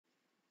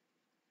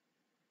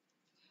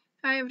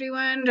Hi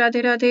everyone,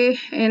 Radhe Radhe.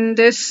 In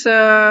this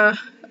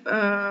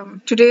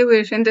today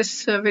we're in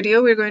this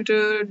video we're going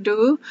to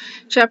do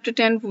chapter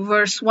 10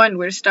 verse 1.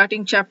 We're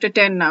starting chapter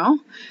 10 now.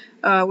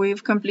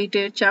 We've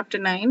completed chapter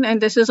 9 and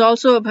this is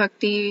also a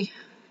bhakti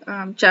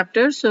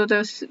chapter. So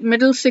the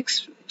middle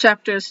 6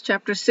 chapters,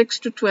 chapter 6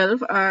 to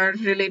 12 are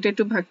related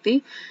to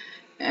bhakti.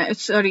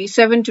 Sorry,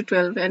 7 to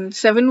 12, and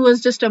 7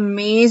 was just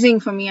amazing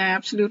for me. I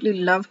absolutely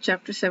loved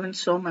chapter 7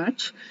 so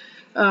much.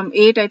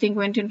 8 I think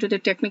went into the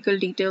technical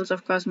details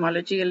of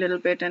cosmology a little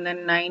bit, and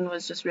then 9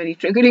 was just very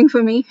triggering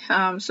for me.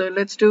 So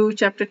let's do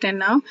chapter 10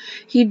 now.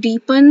 He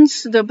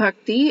deepens the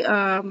bhakti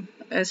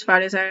as far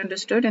as I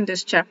understood in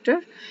this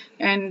chapter,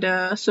 and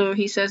so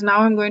he says, now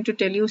I'm going to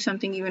tell you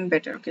something even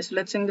better. Okay, so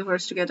let's sing the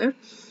verse together.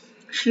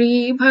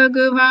 Shri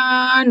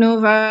Bhagavan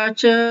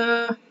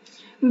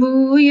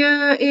भूय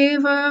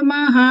एव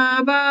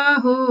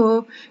महाबाहो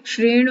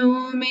शृणु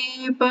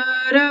मे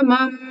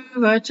परमं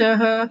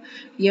वचः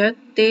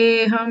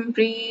यत्तेऽहं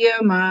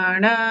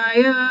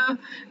प्रीयमाणाय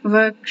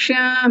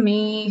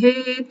वक्ष्यामि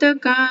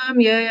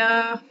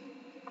हेतकाम्यया.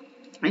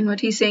 And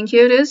what he's saying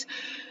here is,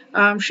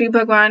 Sri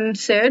Bhagwan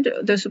said,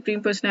 the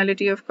Supreme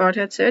Personality of God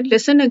had said,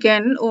 listen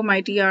again, O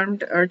mighty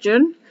armed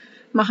Arjun,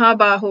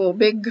 Mahabaho,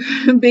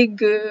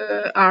 big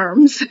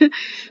arms.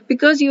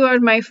 Because you are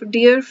my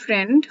dear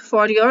friend,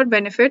 for your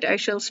benefit I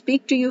shall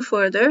speak to you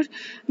further,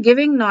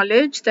 giving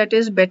knowledge that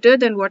is better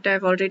than what I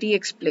have already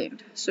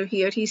explained. So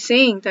here he's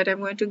saying that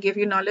I'm going to give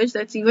you knowledge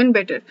that's even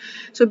better.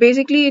 So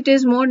basically it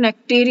is more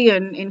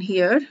nectarian in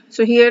here.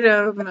 So here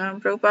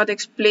Prabhupada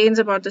explains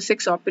about the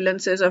 6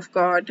 opulences of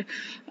God,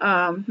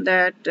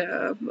 that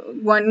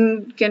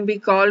one can be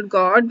called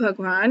God,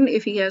 Bhagwan,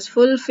 if he has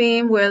full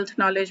fame, wealth,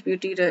 knowledge,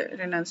 beauty,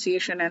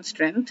 renunciation and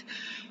strength.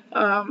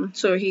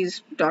 So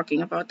he's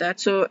talking about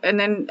that. So, and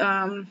then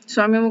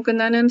Swami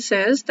Mukundanand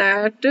says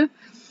that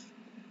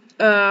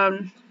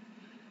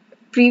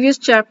previous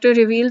chapter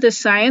revealed the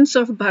science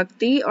of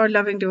bhakti or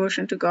loving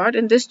devotion to God.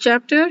 In this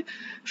chapter,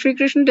 Sri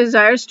Krishna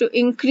desires to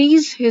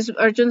increase his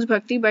Arjun's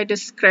bhakti by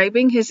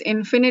describing his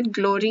infinite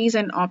glories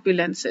and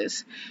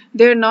opulences.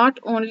 They are not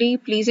only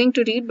pleasing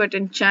to read but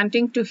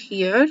enchanting to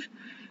hear.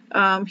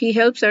 He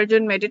helps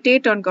Arjun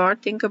meditate on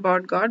God, think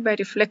about God by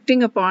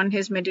reflecting upon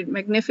his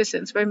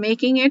magnificence, by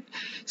making it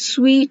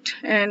sweet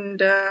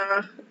and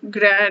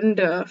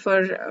grand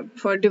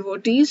for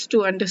devotees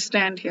to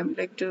understand him,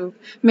 like to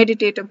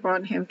meditate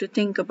upon him, to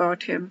think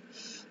about him.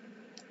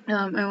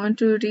 I want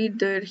to read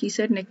that he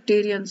said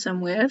nectarian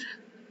somewhere.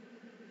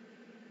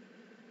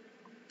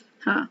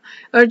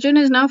 Arjun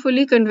is now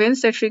fully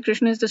convinced that Sri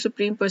Krishna is the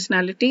Supreme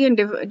Personality and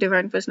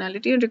Divine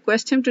Personality, and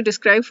requests him to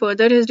describe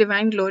further his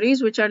divine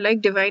glories, which are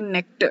like divine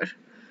nectar.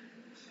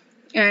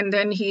 And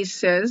then he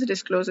says,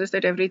 discloses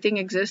that everything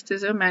exists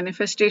as a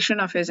manifestation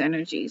of his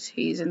energies.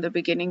 He's in the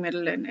beginning,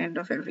 middle, and end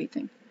of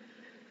everything.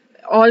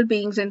 All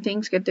beings and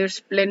things get their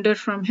splendor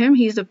from him.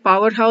 He's the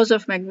powerhouse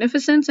of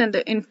magnificence and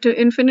the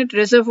infinite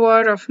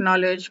reservoir of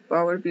knowledge,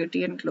 power,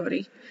 beauty, and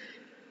glory.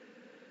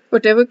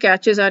 Whatever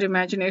catches our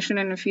imagination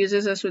and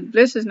infuses us with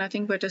bliss is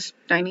nothing but a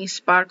tiny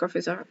spark of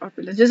his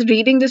opulence. Just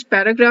reading this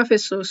paragraph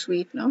is so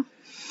sweet, no?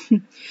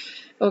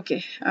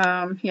 Okay,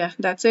 yeah,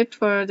 that's it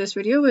for this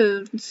video.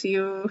 We'll see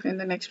you in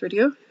the next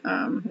video.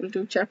 We'll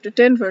do chapter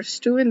 10, verse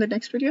 2 in the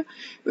next video.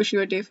 Wish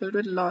you a day filled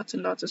with lots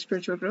and lots of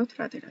spiritual growth.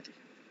 Radhe Radhe.